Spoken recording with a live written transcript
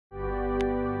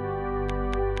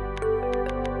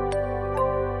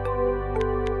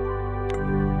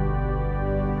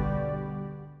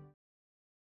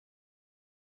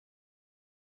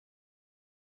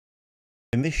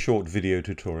In this short video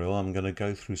tutorial, I'm going to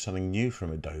go through something new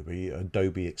from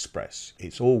Adobe Express.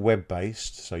 It's all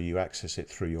web-based, so you access it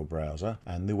through your browser,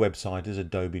 and the website is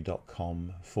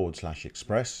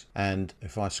adobe.com/express. And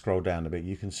if I scroll down a bit,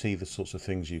 you can see the sorts of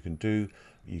things you can do.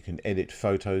 You can edit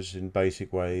photos in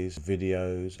basic ways,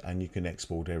 videos, and you can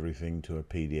export everything to a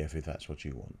PDF if that's what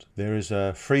you want. There is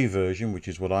a free version, which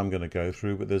is what I'm going to go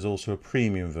through, but there's also a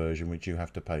premium version which you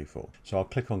have to pay for. So I'll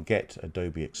click on Get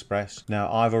Adobe Express.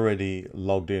 Now I've already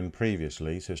logged in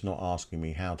previously, so it's not asking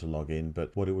me how to log in,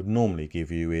 but what it would normally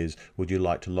give you is, would you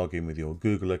like to log in with your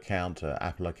Google account,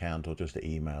 Apple account, or just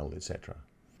email, etc.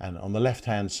 And on the left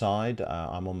hand side,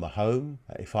 I'm on the home.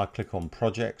 If I click on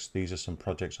projects, these are some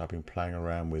projects I've been playing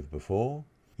around with before.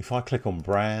 If I click on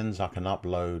brands, I can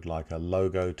upload like a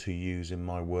logo to use in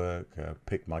my work,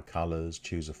 pick my colors,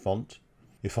 choose a font.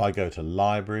 If I go to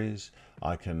libraries,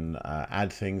 I can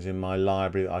add things in my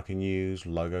library that I can use,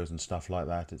 logos and stuff like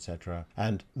that, etc.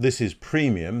 And this is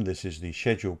premium, this is the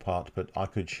schedule part, but I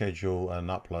could schedule an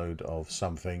upload of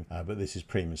something, but this is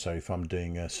premium. So if I'm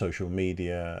doing social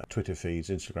media, Twitter feeds,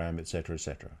 Instagram, etc.,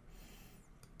 etc.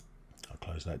 I'll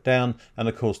close that down. And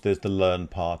of course, there's the learn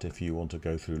part if you want to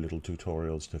go through little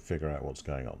tutorials to figure out what's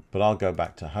going on. But I'll go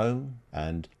back to home.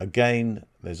 And again,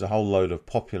 there's a whole load of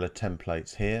popular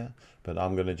templates here, but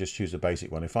I'm going to just choose a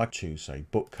basic one. If I choose, say,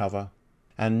 book cover,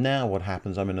 and now what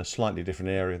happens, I'm in a slightly different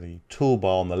area. The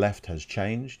toolbar on the left has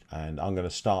changed, and I'm going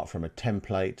to start from a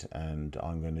template, and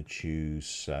I'm going to choose,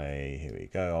 say, here we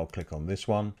go. I'll click on this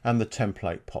one, and the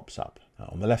template pops up.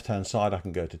 On the left-hand side, I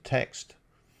can go to text,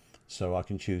 so I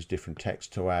can choose different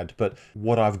text to add. But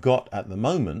what I've got at the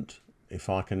moment, if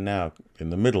I can now, in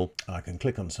the middle, I can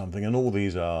click on something, and all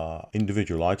these are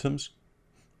individual items,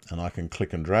 and I can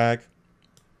click and drag.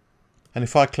 And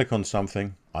if I click on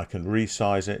something, I can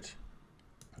resize it,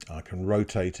 I can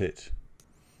rotate it,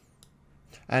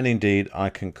 and indeed I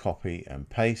can copy and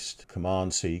paste.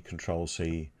 Command C, Control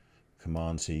C,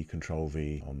 Command C, Control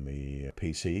V on the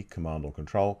PC, Command or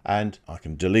Control, and I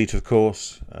can delete, of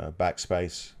course,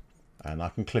 backspace, and I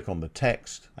can click on the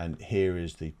text, and here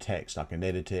is the text. I can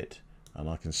edit it, and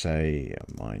I can say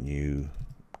my new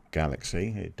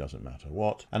Galaxy, it doesn't matter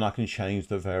what, and I can change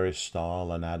the various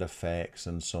style and add effects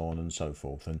and so on and so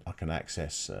forth, and I can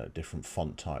access different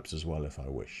font types as well if I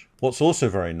wish. What's also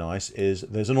very nice is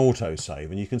there's an auto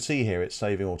save, and you can see here it's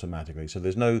saving automatically, so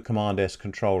there's no Command S,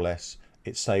 Control S,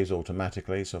 it saves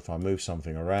automatically. So if I move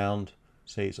something around,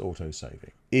 see, it's auto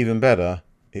saving. Even better,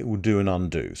 it will do an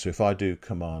undo. So if I do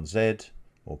Command Z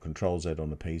or Control Z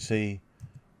on the PC,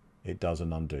 it does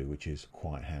an undo, which is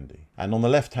quite handy. And on the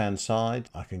left hand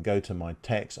side, I can go to my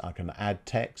text, I can add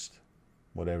text,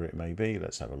 whatever it may be.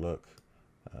 Let's have a look,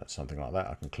 something like that.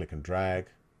 I can click and drag,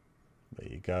 there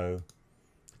you go,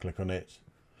 click on it.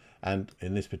 And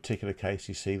in this particular case,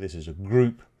 you see this is a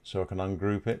group, so I can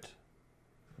ungroup it.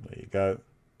 There you go,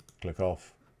 click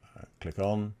off, click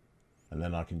on, and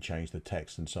then I can change the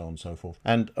text and so on and so forth.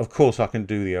 And of course I can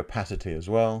do the opacity as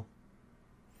well,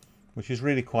 which is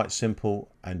really quite simple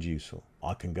and useful.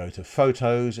 I can go to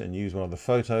photos and use one of the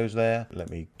photos there. Let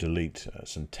me delete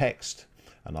some text,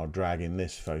 and I'll drag in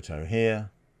this photo here,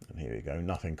 and here we go,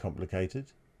 nothing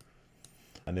complicated.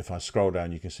 And if I scroll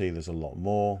down, you can see there's a lot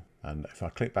more. And if I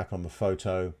click back on the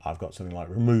photo, I've got something like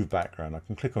remove background. I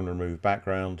can click on remove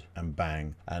background and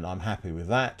bang, and I'm happy with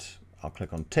that. I'll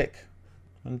click on tick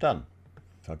and done.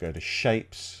 If I go to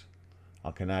shapes,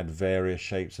 I can add various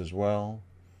shapes as well.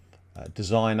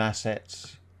 Design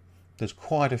assets, there's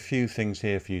quite a few things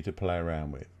here for you to play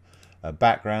around with.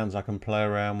 Backgrounds I can play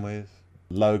around with,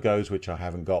 logos, which I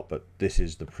haven't got, but this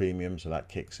is the premium, so that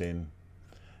kicks in,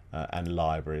 and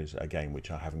libraries again,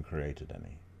 which I haven't created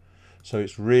any. So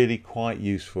it's really quite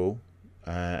useful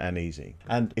and easy.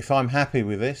 And if I'm happy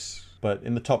with this, but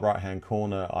in the top right hand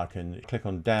corner I can click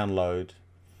on download.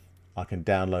 I can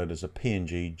download as a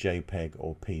PNG, JPEG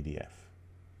or PDF.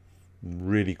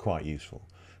 Really quite useful.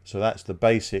 So that's the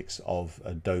basics of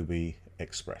Adobe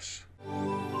Express.